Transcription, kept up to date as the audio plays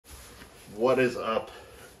What is up,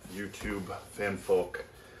 YouTube fan folk?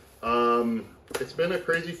 It's been a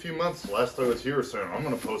crazy few months. Last I was here saying I'm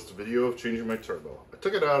going to post a video of changing my turbo. I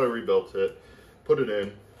took it out, I rebuilt it, put it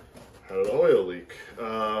in, had an oil leak.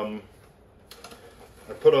 I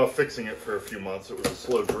put off fixing it for a few months. It was a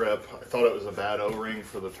slow drip. I thought it was a bad O-ring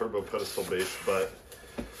for the turbo pedestal base, but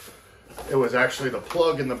it was actually the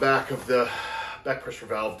plug in the back of the back pressure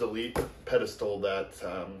valve delete pedestal that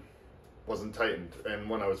wasn't tightened. And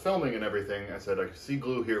when I was filming and everything, I said, I see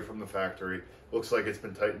glue here from the factory. Looks like it's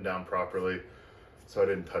been tightened down properly, so I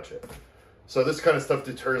didn't touch it. So this kind of stuff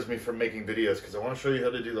deters me from making videos because I want to show you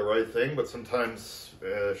how to do the right thing, but sometimes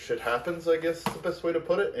shit happens, I guess is the best way to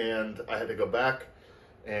put it. And I had to go back,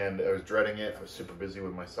 and I was dreading it. I was super busy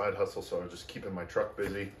with my side hustle, so I was just keeping my truck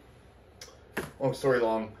busy. Long story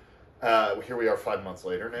long, here we are 5 months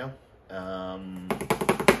later now.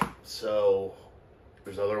 So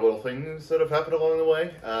there's other little things that have happened along the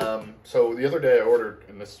way. So the other day I ordered,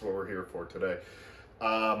 and this is what we're here for today,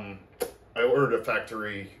 I ordered a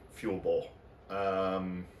factory fuel bowl.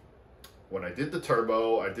 When I did the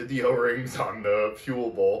turbo, I did the O-rings on the fuel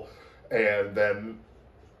bowl, and then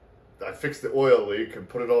I fixed the oil leak and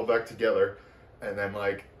put it all back together. And then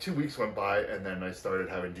like 2 weeks went by, and then I started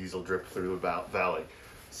having diesel drip through the valley.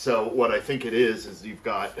 So what I think it is you've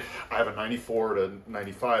got, I have a 94 to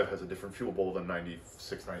 95 has a different fuel bowl than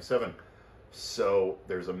 96, 97. So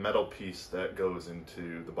there's a metal piece that goes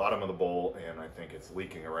into the bottom of the bowl, and I think it's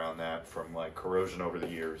leaking around that from like corrosion over the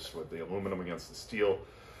years with the aluminum against the steel.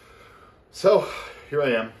 So here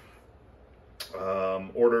I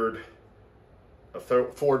am, ordered a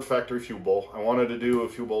Ford factory fuel bowl. I wanted to do a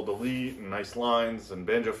fuel bowl delete and nice lines and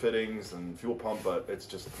banjo fittings and fuel pump, but it's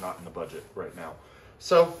just not in the budget right now.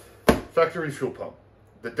 So, factory fuel pump.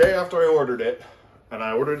 The day after I ordered it, and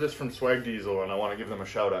I ordered this from Swag Diesel, and I want to give them a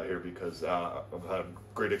shout out here because I've had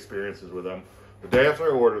great experiences with them. The day after I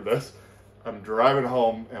ordered this, I'm driving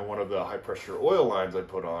home, and one of the high pressure oil lines I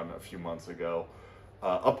put on a few months ago,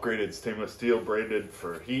 upgraded stainless steel, braided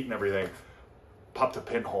for heat and everything, popped a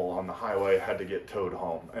pinhole on the highway, had to get towed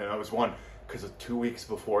home. And I was one, because 2 weeks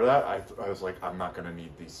before that, I was like, I'm not going to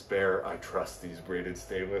need these spare. I trust these braided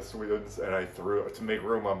stainless ones, and I threw, to make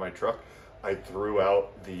room on my truck, I threw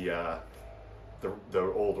out the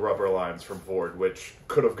old rubber lines from Ford, which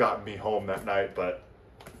could have gotten me home that night, but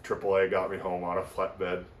AAA got me home on a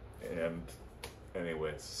flatbed. And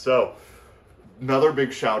anyways, so another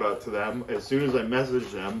big shout out to them. As soon as I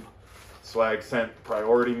messaged them, Swag sent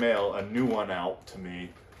priority mail a new one out to me.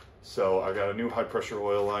 So I got a new high pressure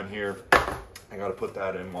oil line here. I got to put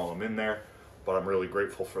that in while I'm in there, but I'm really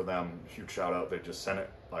grateful for them. Huge shout out. They just sent it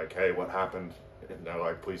like, hey, what happened? And they're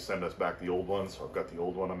like, please send us back the old one. So I've got the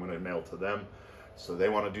old one I'm going to mail to them. So they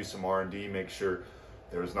want to do some R&D, make sure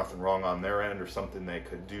there was nothing wrong on their end or something they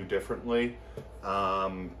could do differently.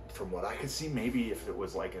 From what I could see, maybe if it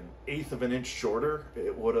was like 1/8 of an inch shorter,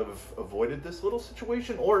 it would have avoided this little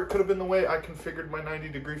situation, or it could have been the way I configured my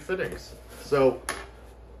 90-degree fittings. So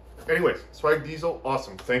anyways, Swag Diesel,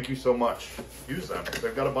 awesome. Thank you so much. Use them.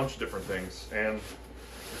 They've got a bunch of different things. And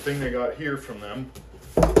the thing they got here from them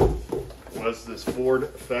was this Ford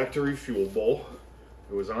factory fuel bowl.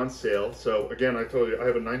 It was on sale. So again, I told you, I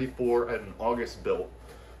have a 94, I had an August built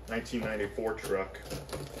 1994 truck.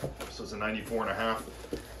 This is a 94 and a half.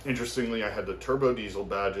 Interestingly, I had the turbo diesel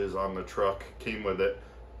badges on the truck, came with it,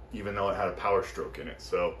 even though it had a Powerstroke in it.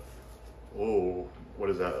 So, oh, what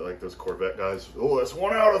is that, like those Corvette guys? Oh, that's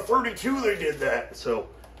 1 out of 32 they did that. So,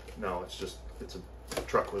 no, it's a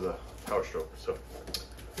truck with a Powerstroke. So,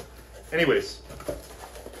 anyways,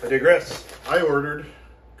 I digress. I ordered,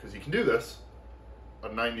 because you can do this,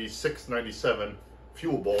 a 96, 97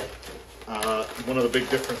 fuel bowl. One of the big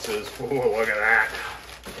differences, oh, look at that.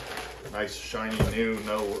 Nice, shiny, new,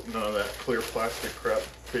 none of that clear plastic crap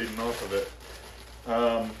fading off of it.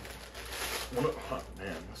 Oh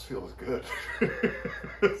man, this feels good.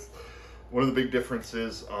 One of the big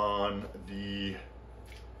differences on the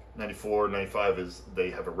 94, 95 is they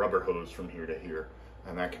have a rubber hose from here to here,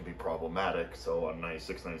 and that can be problematic. So on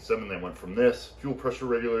 96, 97, they went from this. Fuel pressure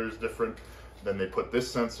regulator is different. Then they put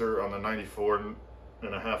this sensor on the 94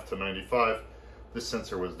 and a half to 95. This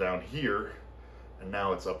sensor was down here, and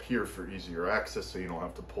now it's up here for easier access, so you don't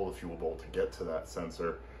have to pull the fuel bowl to get to that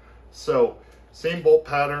sensor. So same bolt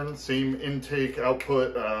pattern, same intake,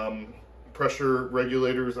 output, pressure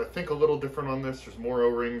regulators. I think a little different on this. There's more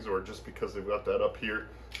O-rings, or just because they've got that up here.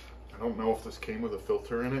 I don't know if this came with a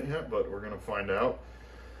filter in it yet, but we're gonna find out.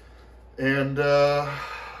 And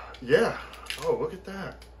yeah, oh, look at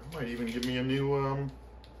that. That might even give me a new,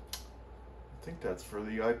 I think that's for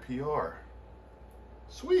the IPR.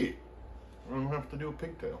 Sweet. I don't have to do a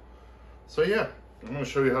pigtail. So yeah, I'm going to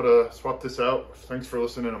show you how to swap this out. Thanks for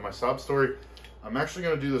listening to my sob story. I'm actually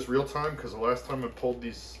going to do this real time because the last time I pulled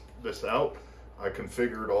this out, I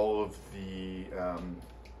configured all of the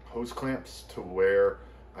hose clamps to where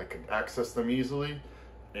I could access them easily,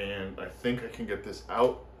 and I think I can get this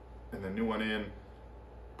out and the new one in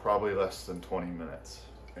probably less than 20 minutes.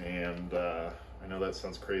 And I know that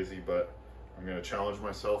sounds crazy, but I'm going to challenge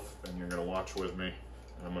myself, and you're going to watch with me,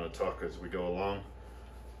 and I'm going to talk as we go along.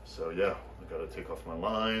 So yeah, I got to take off my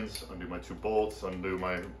lines, undo my 2 bolts, undo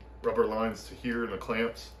my rubber lines to here and the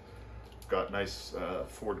clamps. Got nice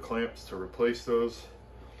Ford clamps to replace those.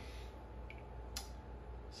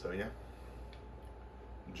 So yeah,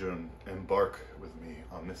 Jun, embark with me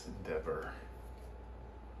on this endeavor.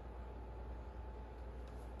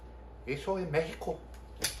 Eso en Mexico.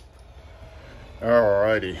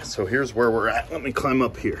 Alrighty, so here's where we're at. Let me climb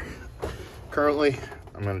up here. Currently,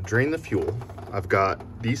 I'm gonna drain the fuel. I've got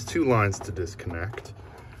these 2 lines to disconnect.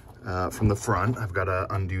 From the front, I've got to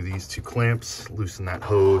undo these 2 clamps, loosen that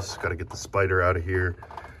hose, got to get the spider out of here,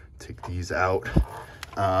 take these out.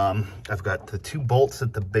 I've got the 2 bolts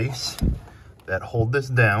at the base that hold this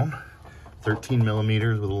down, 13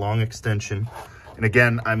 millimeters with a long extension. And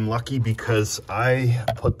again, I'm lucky because I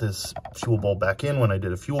put this fuel bowl back in when I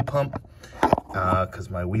did a fuel pump because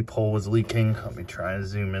my weep hole was leaking. Let me try and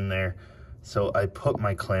zoom in there. So I put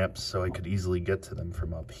my clamps so I could easily get to them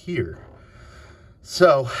from up here.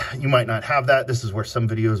 So you might not have that. This is where some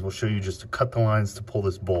videos will show you just to cut the lines to pull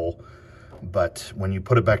this bowl. But when you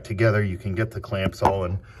put it back together, you can get the clamps all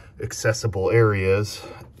in accessible areas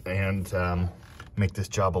and make this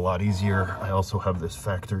job a lot easier. I also have this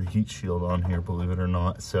factory heat shield on here, believe it or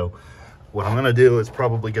not. So what I'm gonna do is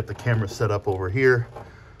probably get the camera set up over here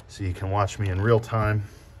so you can watch me in real time.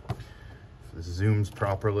 If this zooms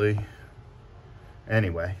properly.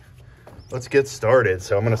 Anyway, let's get started.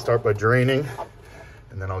 So I'm gonna start by draining,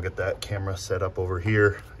 and then I'll get that camera set up over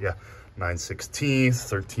here. Yeah, 9/16,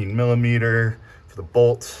 13 millimeter for the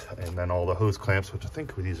bolt, and then all the hose clamps, which I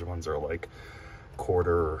think these ones are like 1/4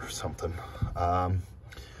 or something.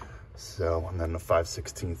 So, and then the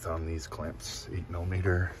 5/16 on these clamps, 8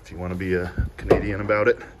 millimeter, if you want to be a Canadian about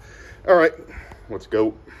it. All right, let's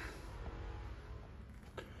go.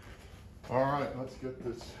 All right, let's get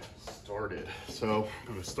this started. So I'm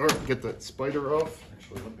gonna start, get that spider off.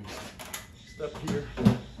 Actually, let me step here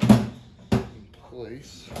in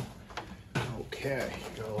place. Okay,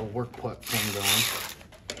 got a little work platform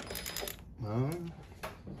going.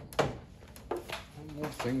 One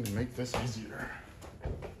more thing to make this easier.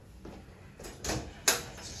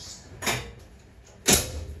 Let's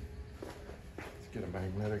get a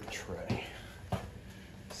magnetic tray.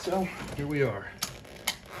 So here we are,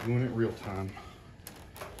 doing it real time.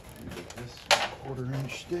 Get this 1/4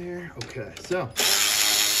 inch there. Okay, so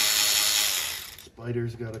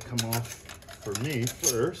spider's got to come off for me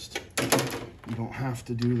first. You don't have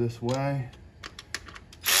to do this way.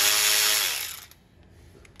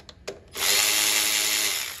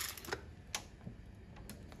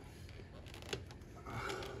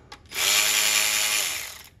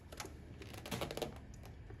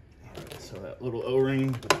 Alright, so that little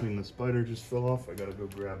O-ring between the spider just fell off. I gotta go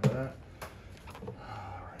grab that.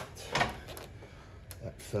 Alright.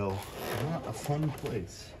 That fell not a fun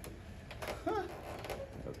place. Huh.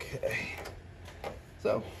 Okay.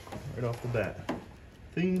 So, right off the bat,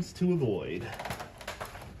 things to avoid.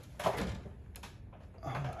 Oh,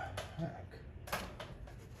 heck.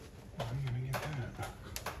 How are you gonna get that?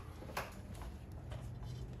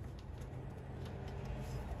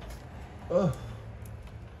 Oh,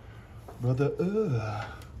 brother,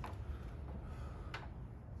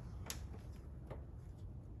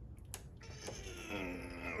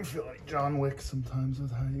 I feel like John Wick sometimes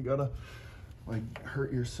with how you gotta, like,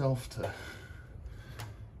 hurt yourself to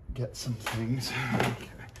get some things. Okay.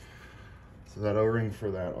 So that O-ring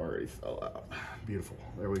for that already fell out. Beautiful.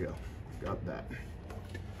 There we go. Got that.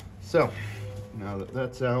 So now that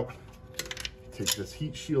that's out, take this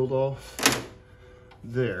heat shield off.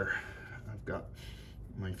 There. I've got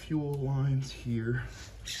my fuel lines here.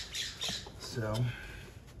 So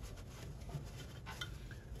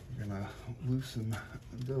I'm gonna loosen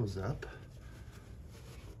those up.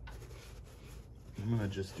 I'm gonna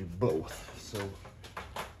just do both. So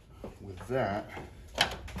with that,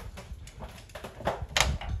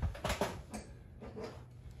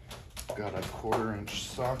 got a 1/4 inch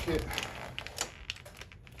socket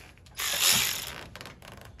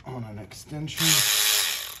on an extension.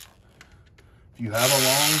 If you have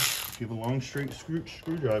a long straight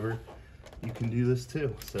screwdriver, you can do this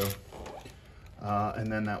too. So,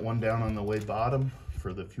 and then that one down on the way bottom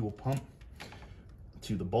for the fuel pump,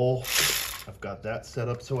 to the bowl. I've got that set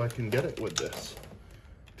up so I can get it with this.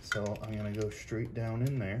 So I'm gonna go straight down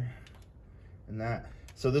in there, and that.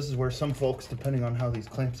 So this is where some folks, depending on how these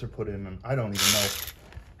clamps are put in, and I don't even know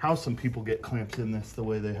how some people get clamps in this the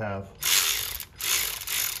way they have.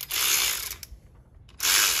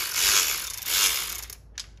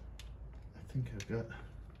 I think I've got.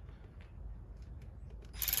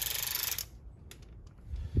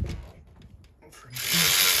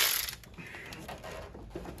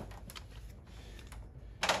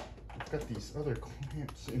 Got these other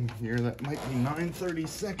clamps in here that might be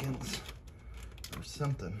 9/32 or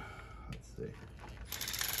something. Let's see.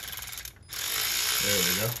 There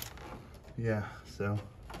we go. Yeah, so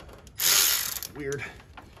weird.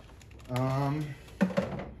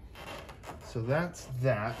 So that's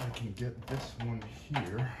that. I can get this one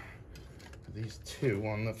here. These two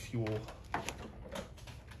on the fuel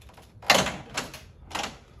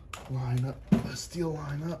line up, the steel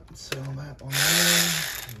line up. So that one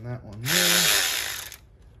there and that one there.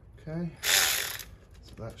 Okay.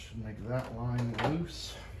 So that should make that line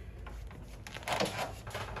loose.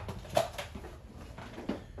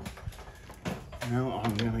 Now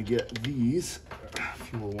I'm gonna get these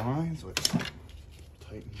fuel lines, which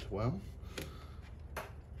tightened well.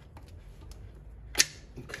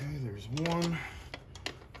 Okay, there's one.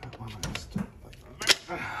 That one I just like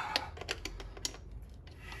that.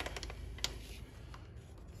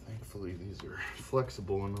 Thankfully, these are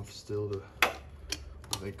flexible enough still to,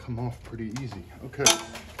 they come off pretty easy. Okay,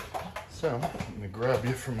 so I'm gonna grab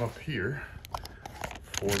you from up here.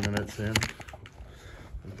 4 minutes in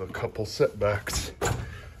with a couple setbacks.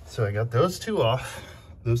 So I got those two off.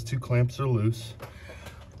 Those two clamps are loose.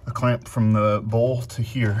 A clamp from the bowl to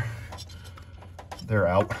here, they're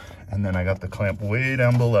out. And then I got the clamp way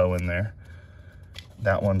down below in there.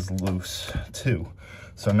 That one's loose too.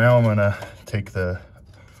 So now I'm gonna take the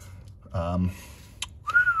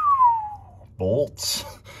bolts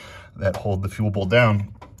that hold the fuel bowl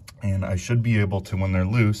down, and I should be able to, when they're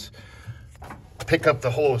loose, pick up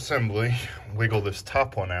the whole assembly, wiggle this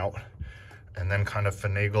top one out, and then kind of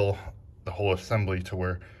finagle the whole assembly to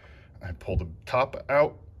where I pull the top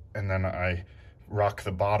out and then I rock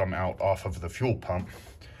the bottom out off of the fuel pump,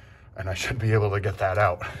 and I should be able to get that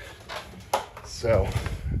out. So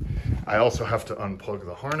I also have to unplug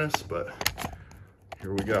the harness, but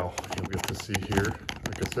here we go. You'll get to see here.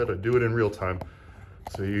 Like I said, I do it in real time,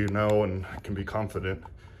 so you know and can be confident,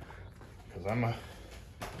 because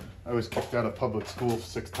I was kicked out of public school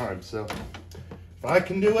 6 times, so if I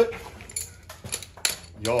can do it,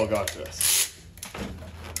 y'all got this.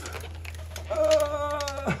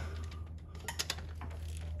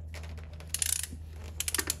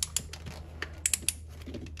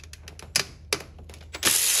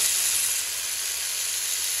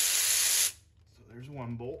 So there's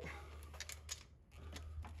one bolt.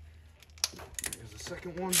 There's the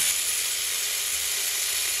second one.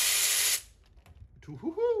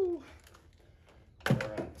 Woohoo! All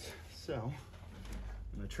right, so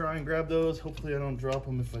I'm gonna try and grab those. Hopefully I don't drop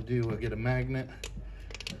them. If I do, I get a magnet.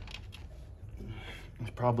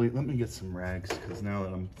 Probably, let me get some rags, because now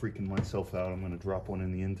that I'm freaking myself out, I'm gonna drop one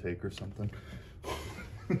in the intake or something.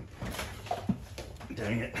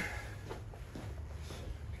 Dang it.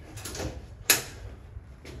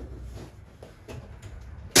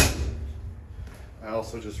 I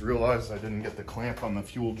also just realized I didn't get the clamp on the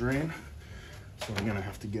fuel drain, so I'm gonna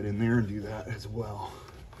have to get in there and do that as well.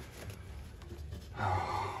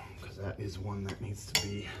 Because that is one that needs to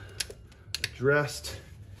be addressed.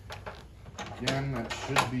 Again, that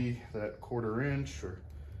should be that 1/4 inch or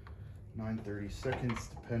 9/32,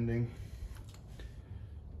 depending.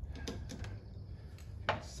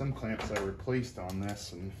 Some clamps I replaced on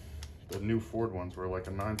this, and the new Ford ones were like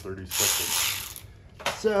a 9/32.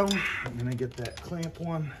 So I'm gonna get that clamp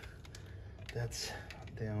one. That's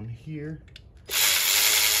down here.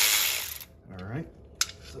 All right,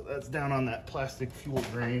 so that's down on that plastic fuel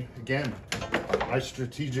drain. Again, I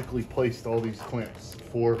strategically placed all these clamps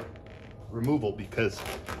for removal, because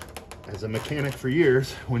as a mechanic for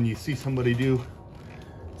years, when you see somebody do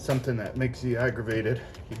something that makes you aggravated,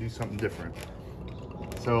 you do something different.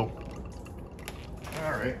 So,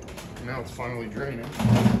 all right, now it's finally draining.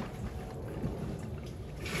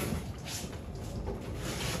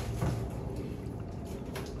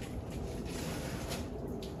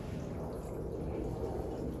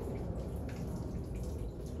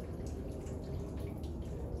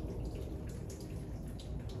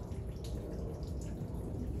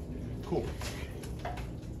 Cool.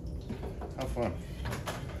 How fun.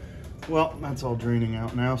 Well, that's all draining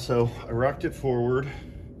out now. So I rocked it forward,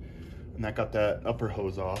 and that got that upper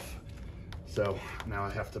hose off. So now I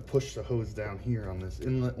have to push the hose down here on this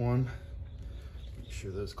inlet one. Make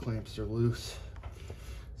sure those clamps are loose.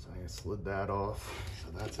 So I slid that off.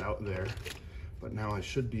 So that's out there. But now I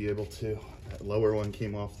should be able to, that lower one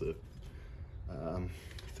came off the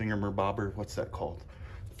thingamabobber, what's that called?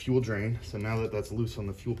 Fuel drain. So now that that's loose on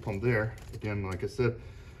the fuel pump there, again, like I said,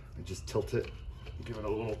 I just tilt it, give it a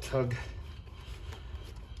little tug.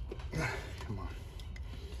 Come on.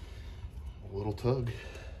 A little tug.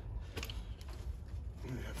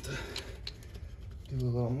 I have to do a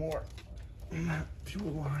little more in that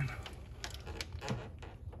fuel line.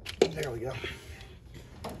 There we go.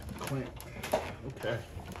 Clamp. Okay.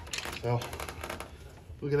 So,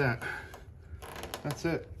 look at that. That's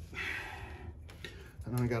it.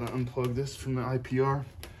 And then I gotta unplug this from the IPR.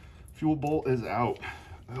 Fuel bolt is out.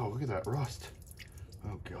 Oh, look at that rust.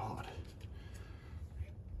 Oh God.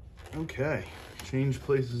 Okay. Change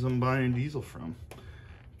places I'm buying diesel from.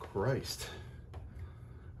 Christ.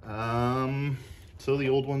 So the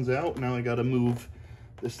old one's out. Now I gotta move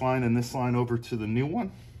this line and this line over to the new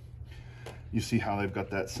one. You see how they've got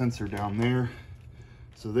that sensor down there.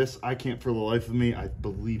 So this, I can't for the life of me, I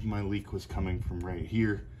believe my leak was coming from right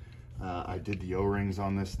here. I did the O-rings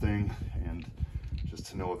on this thing, and just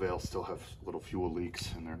to no avail, still have little fuel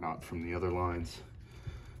leaks, and they're not from the other lines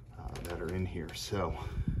that are in here. So,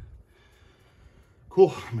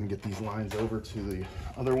 cool. I'm gonna get these lines over to the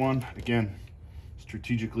other one. Again,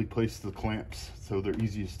 strategically place the clamps so they're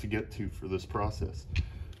easiest to get to for this process,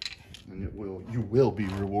 and you will be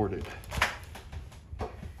rewarded. All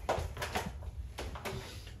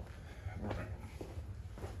right.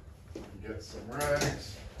 Get some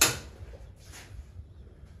rags.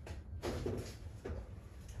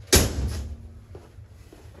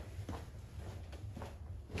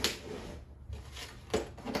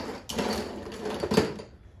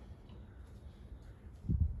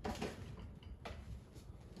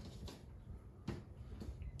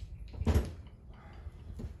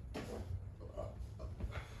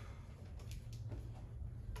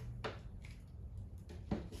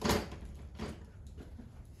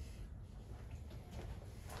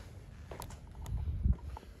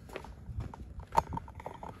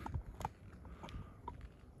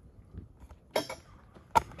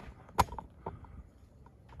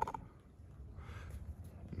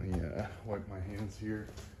 Wipe my hands here.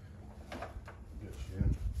 Get you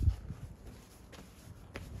in.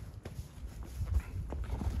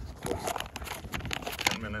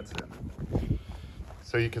 10 minutes in.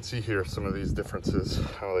 So you can see here some of these differences,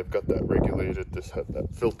 how they've got that regulated. This had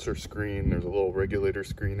that filter screen. There's a little regulator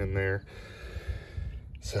screen in there.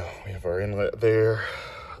 So we have our inlet there.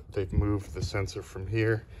 They've moved the sensor from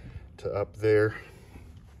here to up there.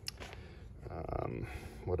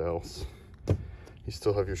 What else? You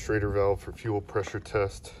still have your Schrader valve for fuel pressure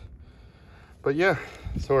test. But yeah,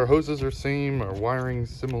 so our hoses are same, our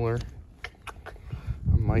wiring's similar.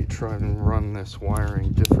 I might try and run this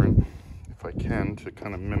wiring different if I can to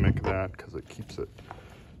kind of mimic that, because it keeps it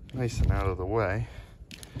nice and out of the way.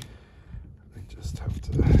 I just have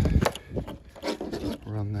to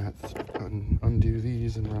run that, undo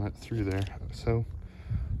these and run it through there. So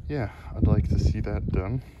yeah, I'd like to see that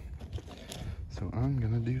done. So I'm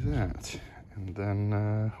gonna do that. And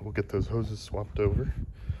then we'll get those hoses swapped over,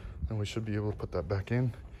 and we should be able to put that back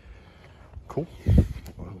in. Cool.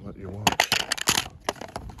 I'll let you watch.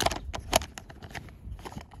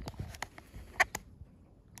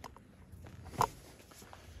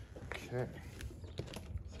 Okay.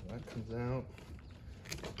 So that comes out.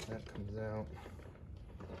 That comes out.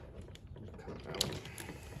 Come out.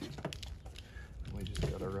 And we just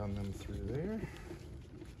gotta run them through there.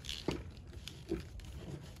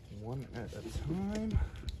 One at a time.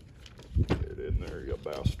 Get it in there, you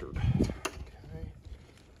bastard. Okay.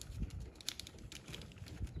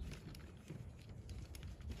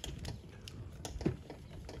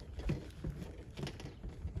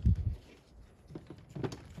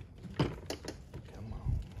 Come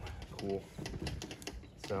on. Cool.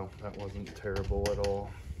 So that wasn't terrible at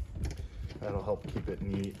all. That'll help keep it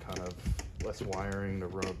neat, kind of less wiring to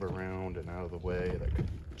rub around and out of the way that could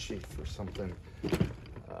chafe or something.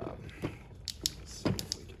 Let's see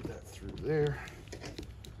if we get that through there.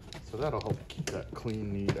 So that'll help keep that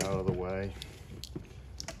clean, neat out of the way.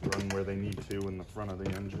 Run where they need to in the front of the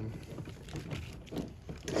engine.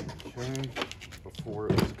 Okay, before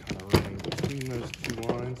it was kind of running between those two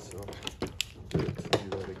lines, so let's do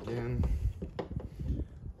that again.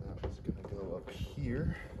 That was gonna go up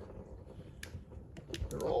here.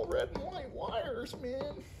 They're all red and white wires,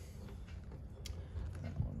 man.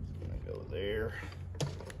 That one's gonna go there.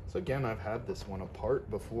 So again, I've had this one apart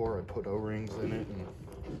before. I put O-rings in it, and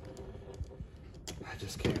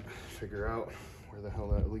just can't figure out where the hell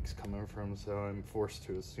that leak's coming from, so I'm forced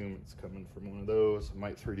to assume it's coming from one of those. I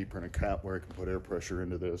might 3D print a cap where I can put air pressure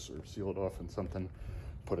into this or seal it off in something,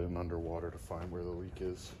 put it in underwater to find where the leak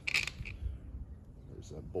is. There's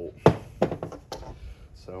that bolt.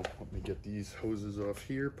 So let me get these hoses off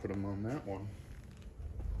here, put them on that one.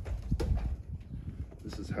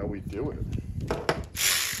 This is how we do it.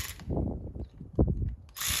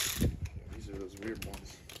 These are those weird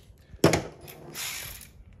ones.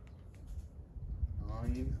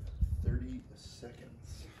 9:30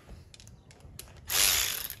 seconds.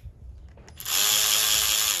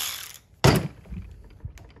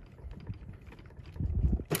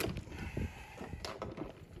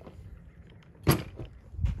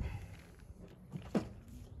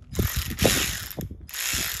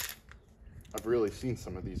 I've really seen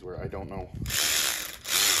some of these where I don't know.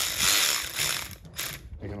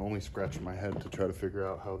 I can only scratch my head to try to figure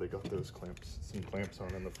out how they got those clamps, some clamps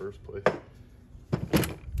on in the first place.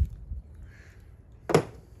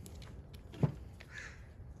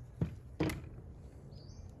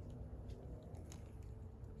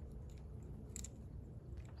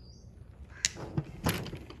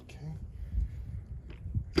 Okay,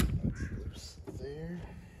 that's loose there.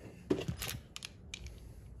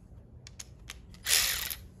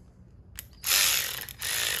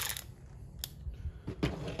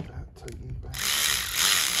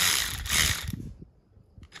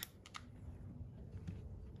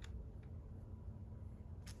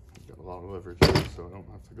 A lot of leverage here, so I don't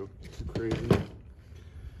have to go too crazy.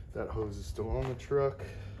 That hose is still on the truck.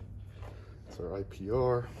 It's our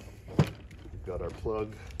IPR. We've got our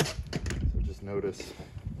plug. So just notice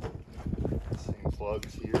the same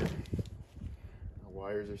plugs here. Our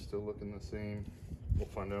wires are still looking the same. We'll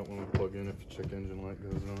find out when we plug in if the check engine light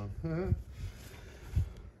goes on.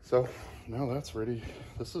 So now that's ready.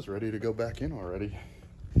 This is ready to go back in already.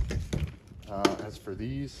 As for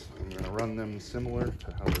these, I'm going to run them similar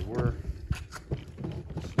to how they were.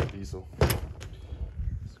 Diesel.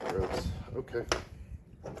 It's gross. Okay,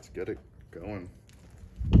 let's get it going.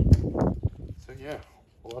 So yeah,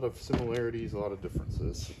 a lot of similarities, a lot of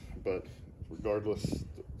differences, but regardless,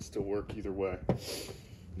 still work either way.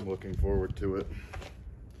 I'm looking forward to it.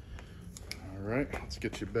 All right, let's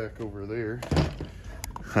get you back over there.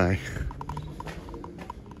 Hi.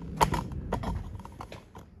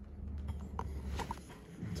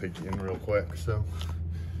 Take you in real quick, so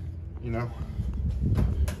you know,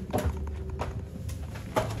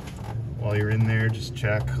 while you're in there, just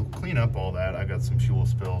check, clean up all that. I got some fuel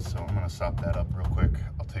spills, so I'm gonna sop that up real quick.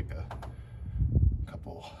 I'll take a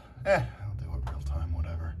couple, I'll do it real time,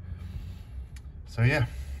 whatever. So yeah,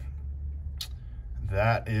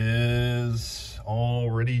 that is all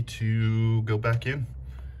ready to go back in.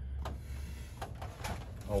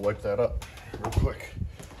 I'll wipe that up real quick.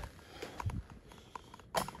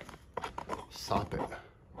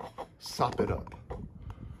 Sop it up.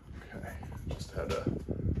 Okay, just had a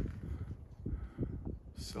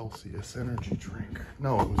Celsius energy drink.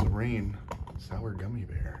 No, it was a Rain sour gummy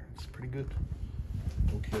bear. It's pretty good.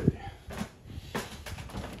 Okay.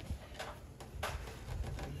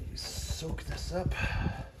 Soak this up.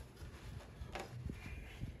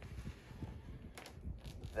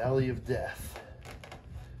 Valley of Death.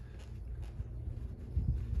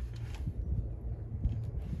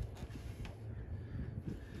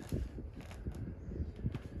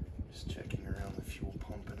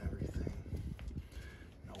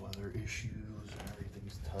 Issues and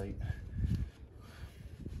everything's tight.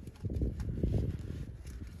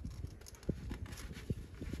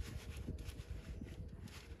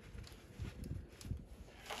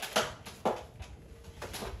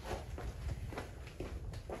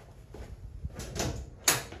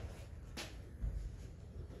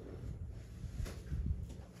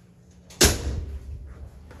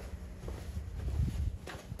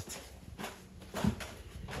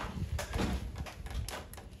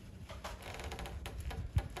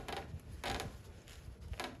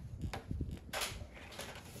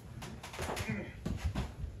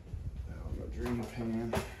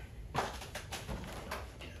 Pan.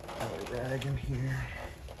 Got a rag in here.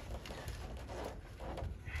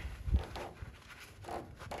 So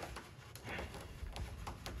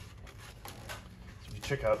if you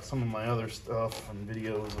check out some of my other stuff and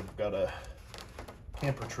videos, I've got a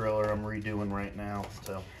camper trailer I'm redoing right now.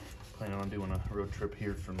 So planning on doing a road trip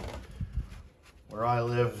here from where I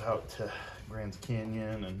live out to Grand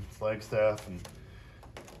Canyon and Flagstaff, and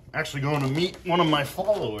actually going to meet one of my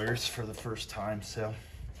followers for the first time. So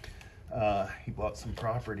he bought some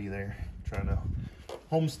property there, trying to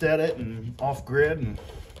homestead it and off grid, and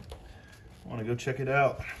I want to go check it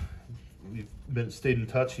out. we've stayed in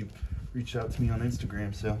touch. You reached out to me on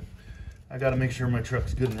Instagram, so I got to make sure my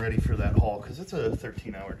truck's good and ready for that haul, because it's a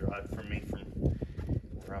 13-hour drive from me from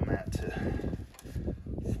where I'm at to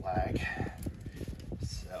Flag.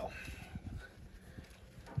 So,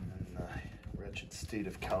 in the wretched state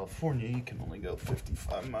of California, you can only go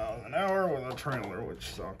 55 miles an hour with a trailer, which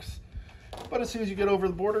sucks. But as soon as you get over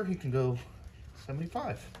the border, you can go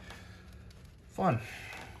 75. Fun.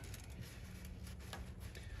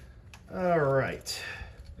 All right.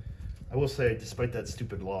 I will say, despite that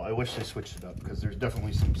stupid law, I wish they switched it up, because there's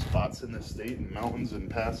definitely some spots in this state and mountains and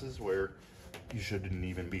passes where you shouldn't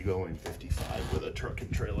even be going 55 with a truck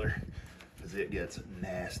and trailer, because it gets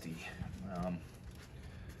nasty. I've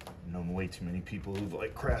known way too many people who've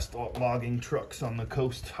like crashed logging trucks on the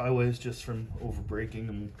coast highways just from over braking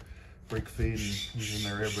and brake fade and using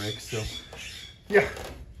their air brakes. So yeah,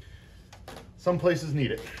 some places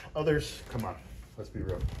need it, others, come on, let's be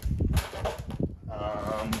real.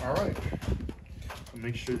 All right,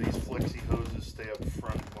 make sure these flexi hoses stay up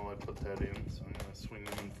front while I put that in. So I'm gonna swing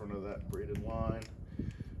them in front of that braided line.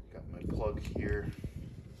 Got my plug here,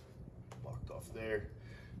 locked off there.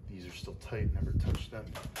 These are still tight, never touched them.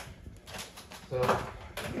 So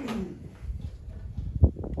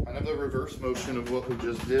kind of the reverse motion of what we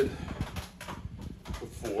just did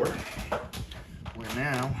before. Where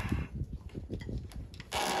now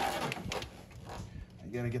I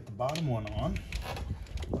gotta get the bottom one on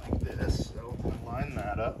like this. So line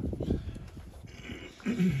that up.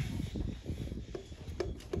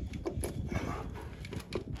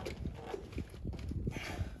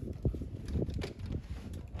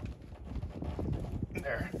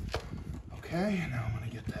 There. Okay, now I'm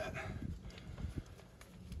gonna get that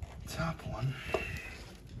top one.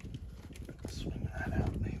 Swing that out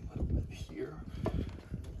a little bit here.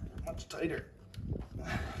 Much tighter.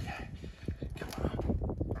 Okay, come on.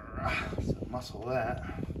 So muscle that.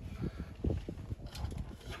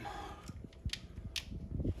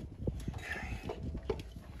 Okay. Did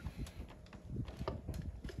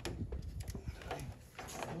I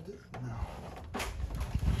fold it? No.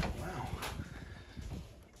 Wow.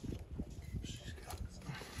 She's got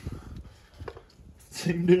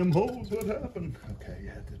same damn holes. What happened? Okay,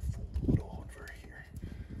 yeah, it did fold a little over here.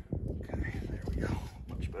 Okay, there we go.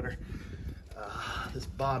 Much better. This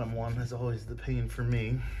bottom one is always the pain for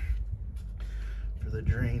me for the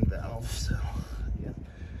drain valve. So yeah,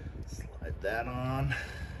 slide that on.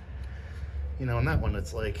 You know, and that one,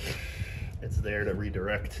 it's like it's there to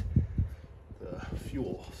redirect the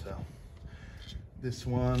fuel. So this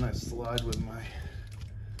one I slide with my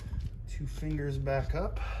 2 fingers back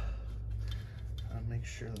up. Make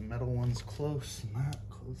sure the metal one's close and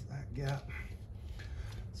close that gap.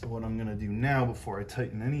 So what I'm gonna do now, before I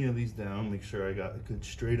tighten any of these down, make sure I got a good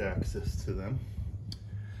straight access to them.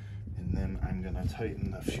 And then I'm gonna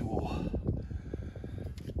tighten the fuel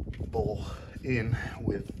bowl in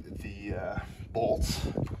with the bolts.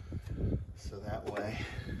 So that way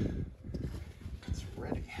it's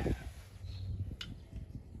ready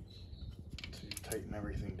to tighten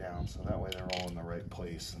everything down. So that way they're all in the right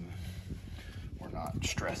place and we're not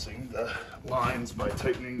stressing the lines by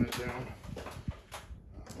tightening it down.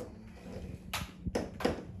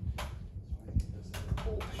 This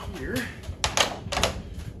bolt here.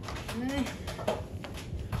 Okay.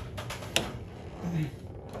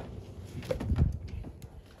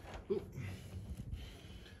 Oop.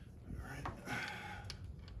 All right.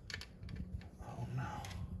 Oh no.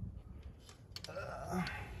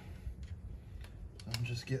 I'm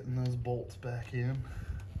just getting those bolts back in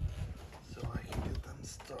so I can get them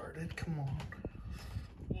started. Come on.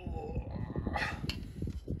 Oh.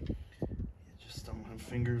 You just don't have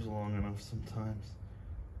fingers long enough sometimes.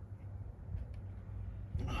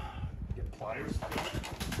 Get pliers.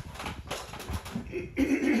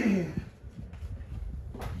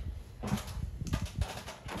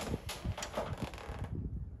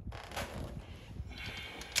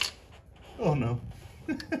 Oh no.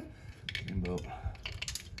 Boat.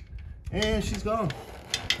 And she's gone.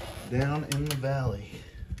 Down in the valley.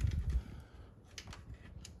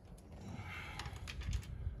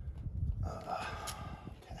 Okay.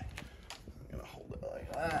 I'm gonna hold it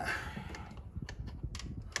like that.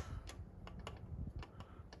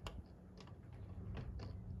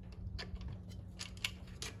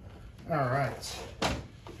 All right.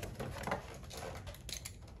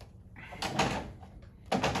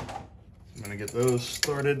 I'm gonna get those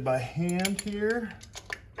started by hand here.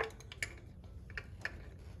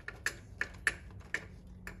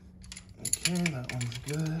 Okay, that one's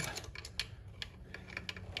good.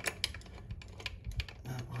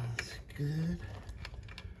 That one's good.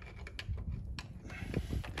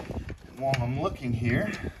 And while I'm looking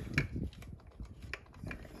here,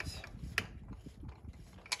 there it is.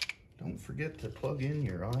 Don't forget to plug in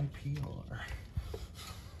your IPR.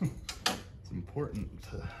 It's important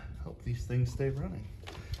to help these things stay running.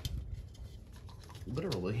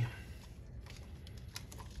 Literally.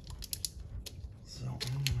 So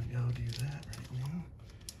I'm gonna go do that right now.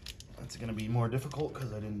 That's gonna be more difficult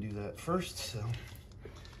because I didn't do that first, so.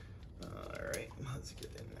 All right, let's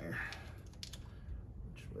get in there.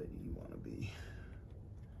 Which way do you wanna be?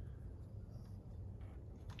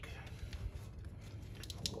 Okay.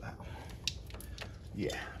 Oh, wow.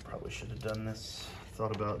 Yeah, probably should have done this,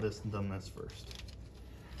 thought about this and done this first.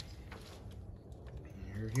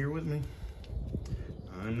 You're here with me.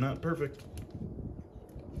 I'm not perfect.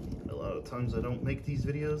 And a lot of times I don't make these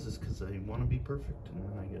videos is because I want to be perfect, and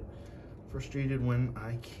then I get frustrated when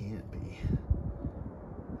I can't be.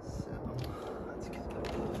 So let's get that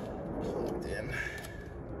plugged in.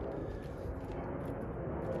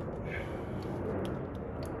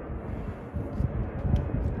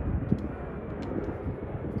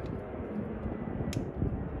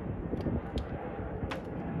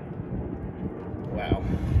 Wow.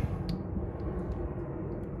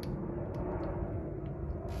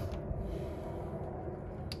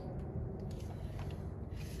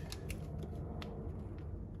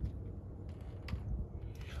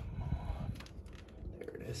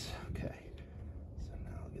 Okay, so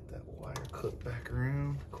now I'll get that wire clipped back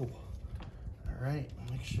around. Cool. All right,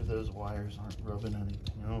 make sure those wires aren't rubbing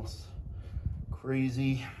anything else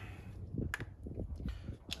crazy.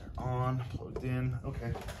 They're on, plugged in.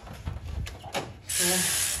 Okay. So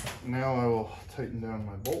now I will tighten down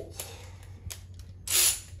my bolts.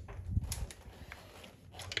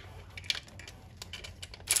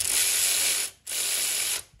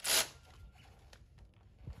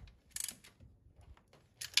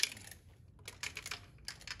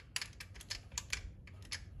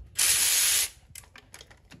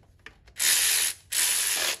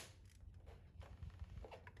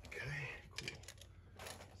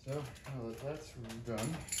 So now that that's done,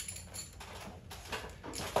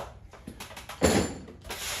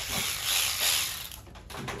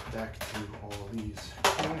 we get back to all these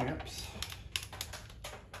clamps.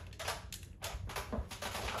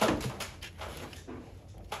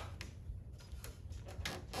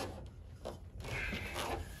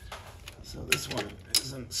 So this one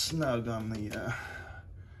isn't snug on the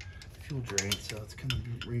fuel drain, so it's going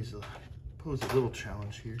to pose a little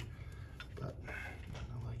challenge here, but I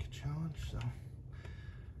like a challenge, so I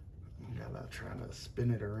gotta try to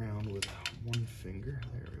spin it around with one finger.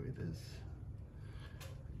 There it is.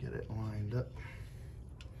 Get it lined up.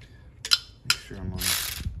 Make sure I'm on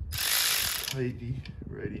tighty,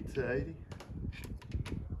 ready tighty.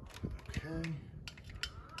 Okay.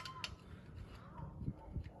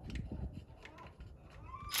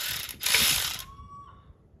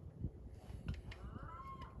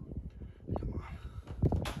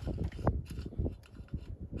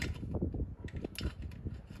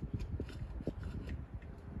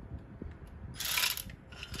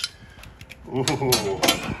 Ooh.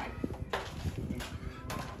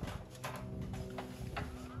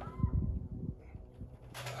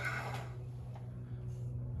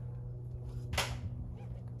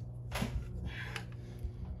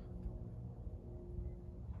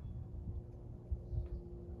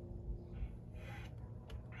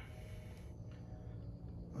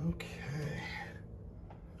 Okay.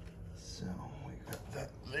 So we got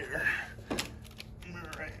that there.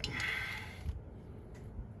 All right.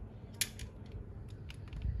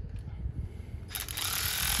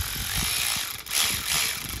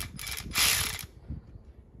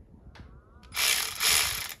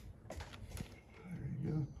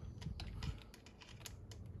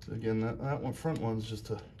 So again, that one front one's just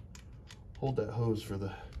to hold that hose for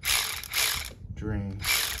the drain.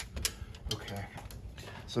 Okay.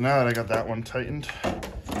 So now that I got that one tightened,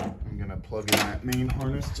 I'm gonna plug in that main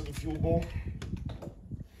harness to the fuel bowl.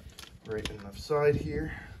 Right in the side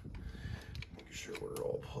here. Make sure we're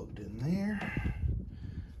all plugged in there.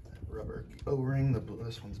 That rubber O-ring,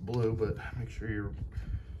 this one's blue, but make sure your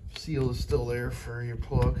seal is still there for your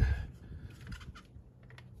plug.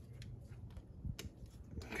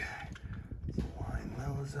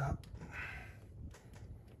 Up.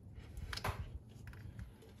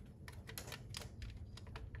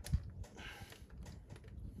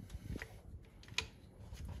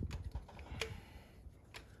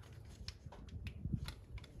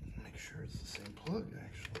 Make sure it's the same plug,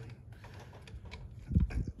 actually.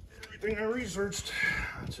 Everything I researched,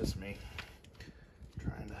 it's just me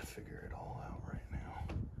trying to figure it all out right now.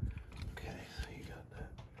 Okay, so you got that.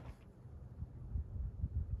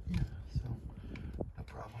 Yeah, so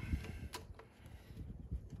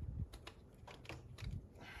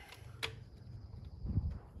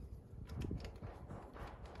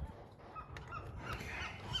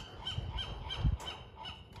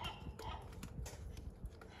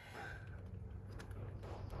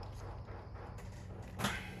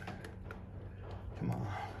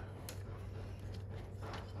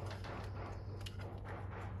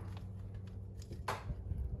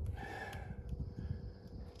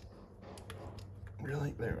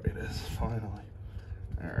really? There it is, finally.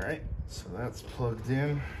 All right, so that's plugged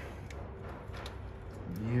in.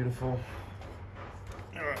 Beautiful.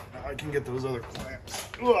 All right, now I can get those other clamps.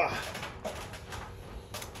 Ugh.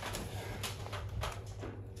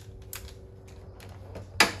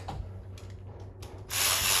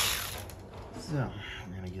 So I'm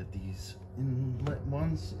gonna get these inlet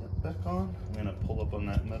ones back on. I'm gonna pull up on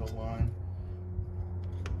that metal line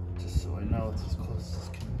just so I know it's as close as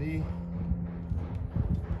can be.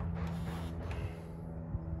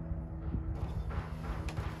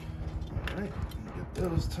 All right, get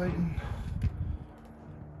those tightened.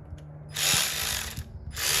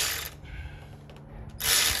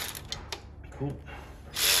 Cool.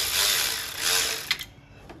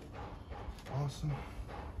 Awesome.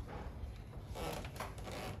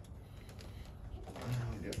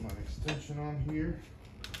 Get my extension on here.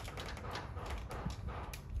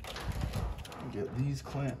 And get these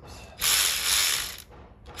clamps.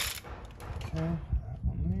 Okay, that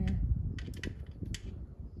one there.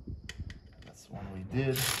 That's the one we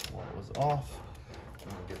did while it was off.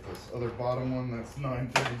 I'm gonna get this other bottom one that's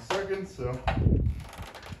 9:30 so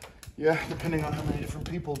yeah, depending on how many different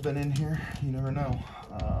people have been in here, you never know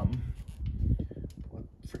what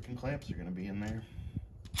freaking clamps are gonna be in there.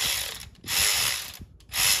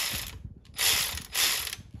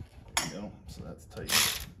 So that's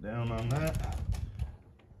tightened down on that. That's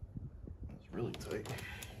really tight.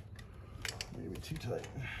 Maybe too tight.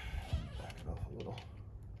 Back it off a little.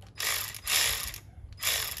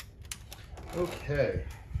 Okay.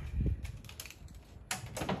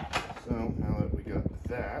 So now that we got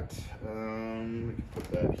that, we can put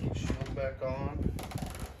that heat shield back on.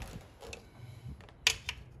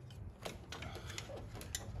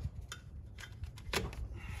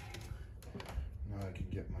 Now I can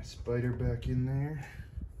get my spider back in there.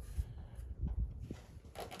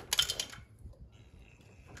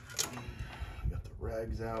 Got the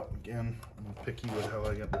rags out again. I'm picky with how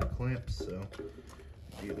I got my clamps, so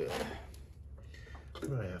what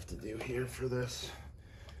do I have to do here for this?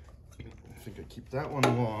 I think I keep that one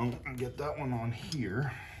long and get that one on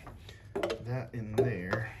here, that in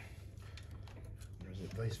there, or is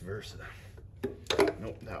it vice versa?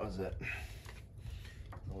 Nope, that was it.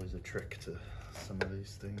 Always a trick to some of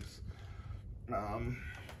these things.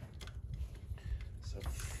 So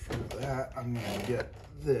for that, I'm gonna get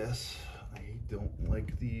this. I don't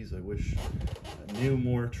like these. I wish I knew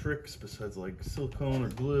more tricks besides like silicone or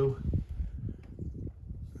glue.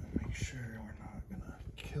 Make sure we're not gonna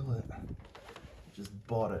kill it. Just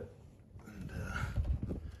bought it, and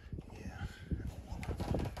yeah, I don't want to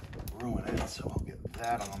ruin it, so I'll get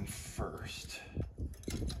that on first.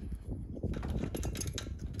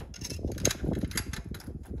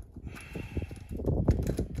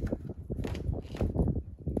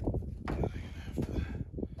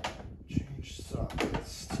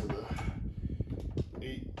 Sockets to the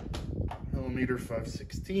 8mm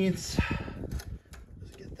 5/16.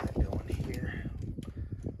 Let's get that going here.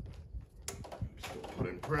 Still put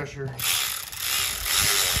in pressure.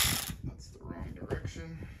 That's the wrong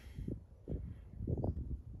direction. All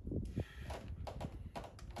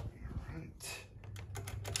right.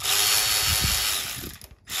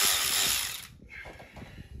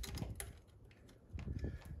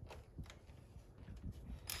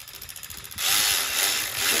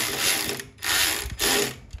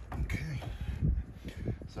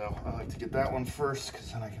 So I like to get that one first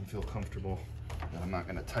because then I can feel comfortable that I'm not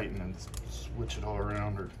going to tighten and switch it all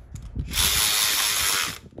around or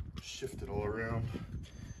shift it all around.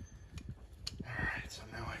 All right, so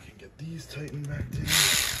now I can get these tightened back down.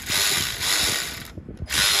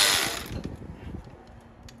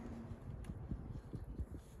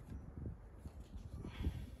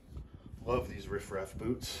 Love these riff-raff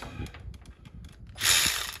boots.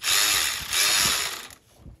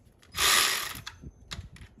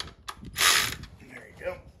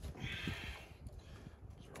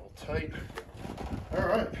 Tight. All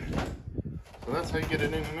right, so that's how you get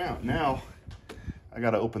it in and out. Now I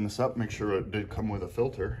got to open this up, make sure it did come with a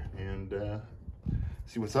filter, and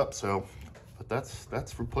see what's up. So, but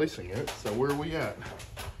that's replacing it. So where are we at?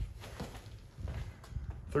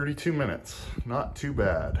 32 minutes, not too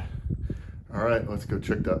bad. All right, let's go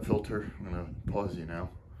check that filter. I'm gonna pause you now.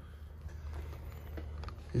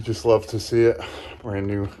 You just love to see it. Brand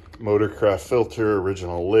new Motorcraft filter,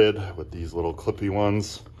 original lid with these little clippy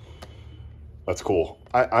ones. That's cool.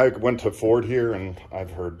 I went to Ford here and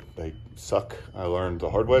I've heard they suck. I learned the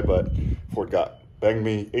hard way, but Ford banged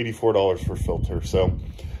me $84 for filter. So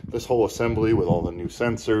this whole assembly with all the new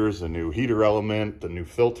sensors, the new heater element, the new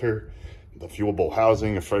filter, the fuel bowl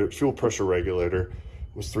housing, a fuel pressure regulator,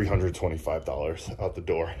 was $325 out the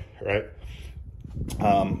door, right?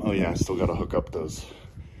 Oh yeah, I still got to hook up those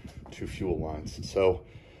 2 fuel lines. So,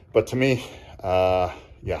 but to me,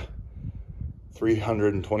 yeah,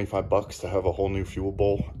 $325 to have a whole new fuel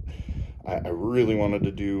bowl. I really wanted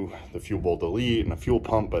to do the fuel bowl delete and a fuel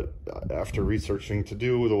pump, but after researching to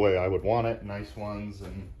do the way I would want it, nice ones,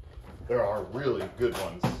 and there are really good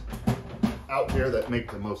ones out there that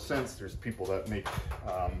make the most sense. There's people that make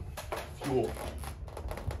fuel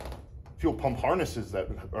pump harnesses that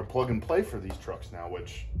are plug and play for these trucks now,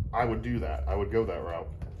 which I would do that. I would go that route.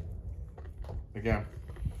 Again,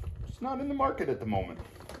 it's not in the market at the moment.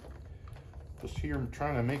 Just here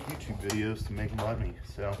trying to make YouTube videos to make money,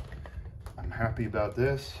 so I'm happy about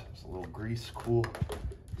this. There's a little grease, cool.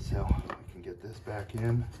 So I can get this back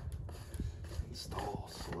in, install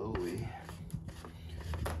slowly.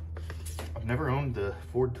 I've never owned the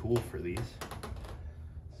Ford tool for these,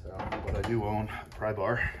 so, but I do own a pry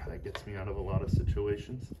bar. That gets me out of a lot of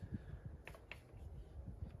situations.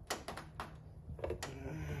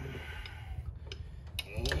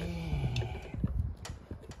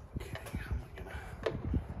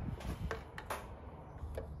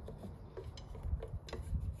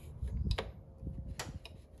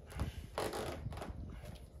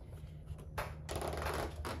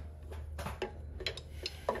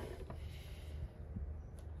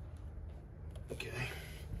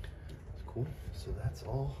 Cool, so that's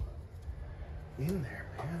all in there,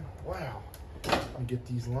 man. Wow. And get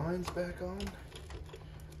these lines back on.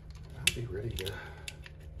 I'll be ready to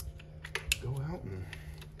go out and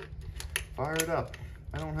fire it up.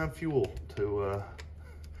 I don't have fuel to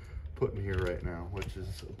put in here right now, which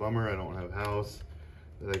is a bummer. I don't have a house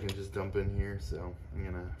that I can just dump in here, so I'm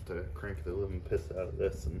gonna have to crank the living piss out of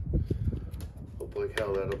this, and hope like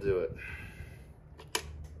hell that'll do it.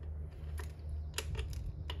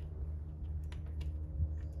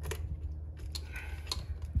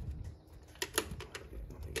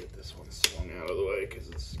 Out of the way because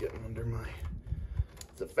it's getting under my,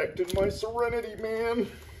 it's affected my serenity, man.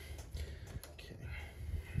 Okay.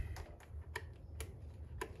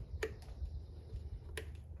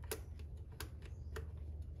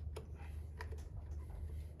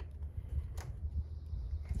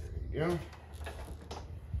 There you go.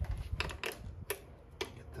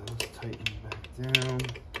 Get those tightened back down.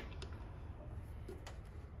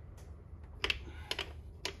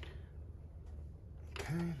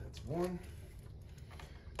 Okay, that's one.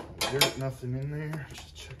 Dirt, nothing in there.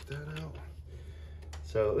 Just check that out.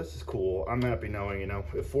 So this is cool. I'm happy knowing, you know,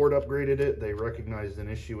 if Ford upgraded it, they recognized an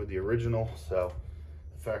issue with the original. So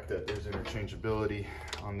the fact that there's interchangeability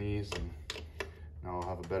on these, and now I'll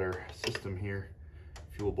have a better system here.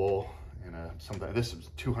 Fuel bowl and something. This is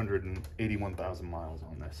 281,000 miles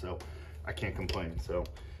on this, so I can't complain. So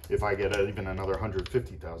if I get even another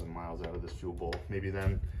 150,000 miles out of this fuel bowl, maybe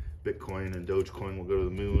then Bitcoin and Dogecoin will go to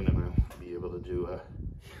the moon, and I'll be able to do a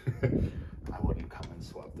I wouldn't come and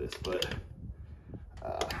swap this, but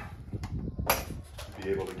be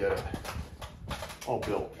able to get it all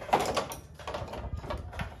built.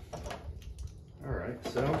 All right,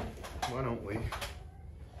 so why don't we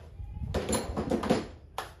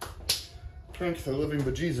crank the living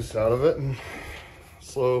bejesus out of it, and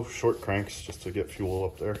slow, short cranks just to get fuel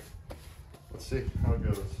up there. Let's see how it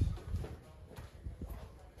goes.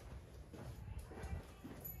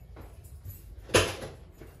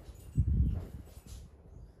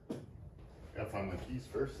 Gotta find my keys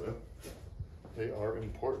first, though. They are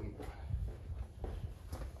important.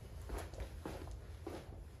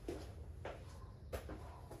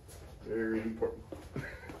 Very important.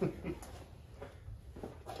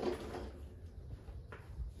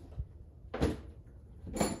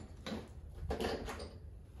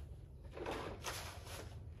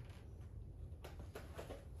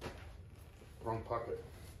 Wrong pocket.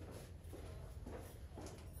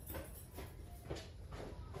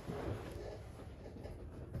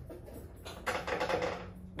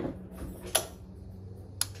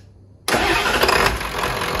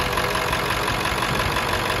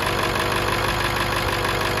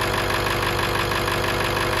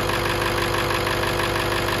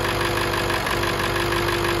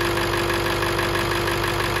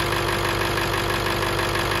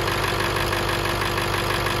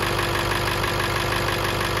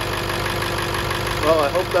 Well, I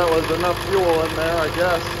hope that was enough fuel in there, I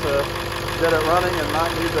guess, to get it running and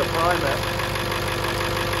not need to prime it.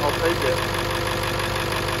 I'll take it.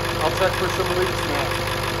 I'll check for some leaks now.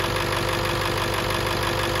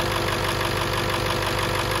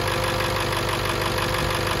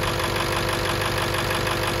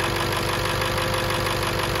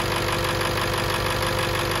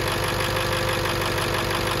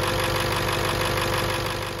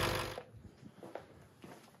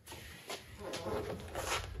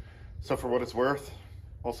 So for what it's worth,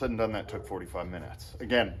 all said and done, that took 45 minutes.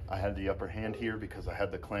 Again, I had the upper hand here because I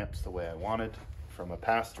had the clamps the way I wanted from a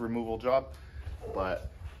past removal job.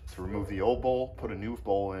 But to remove the old bowl, put a new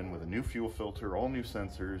bowl in with a new fuel filter, all new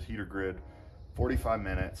sensors, heater grid, 45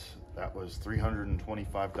 minutes. That was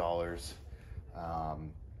 $325. At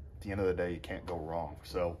the end of the day, you can't go wrong.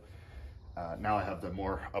 So now I have the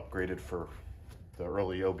more upgraded for the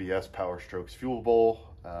early OBS Powerstroke Fuel Bowl.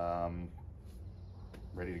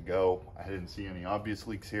 Ready to go. I didn't see any obvious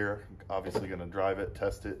leaks here. Obviously going to drive it,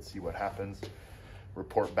 test it, see what happens,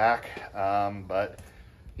 report back. But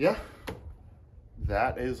yeah,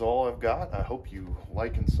 that is all I've got. I hope you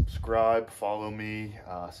like and subscribe, follow me,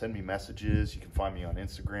 send me messages. You can find me on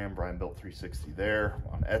Instagram, BrianBuilt360 there,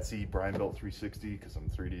 on Etsy, BrianBuilt360, because I'm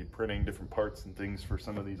 3D printing different parts and things for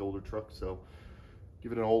some of these older trucks. So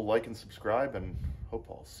give it an old like and subscribe, and hope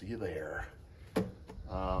I'll see you there.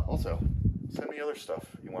 Also, send me other stuff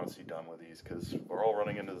you want to see done with these, because we're all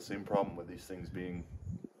running into the same problem with these things being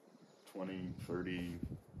 20, 30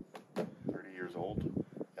 years old.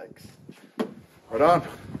 Yikes. Right on.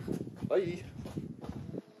 Bye.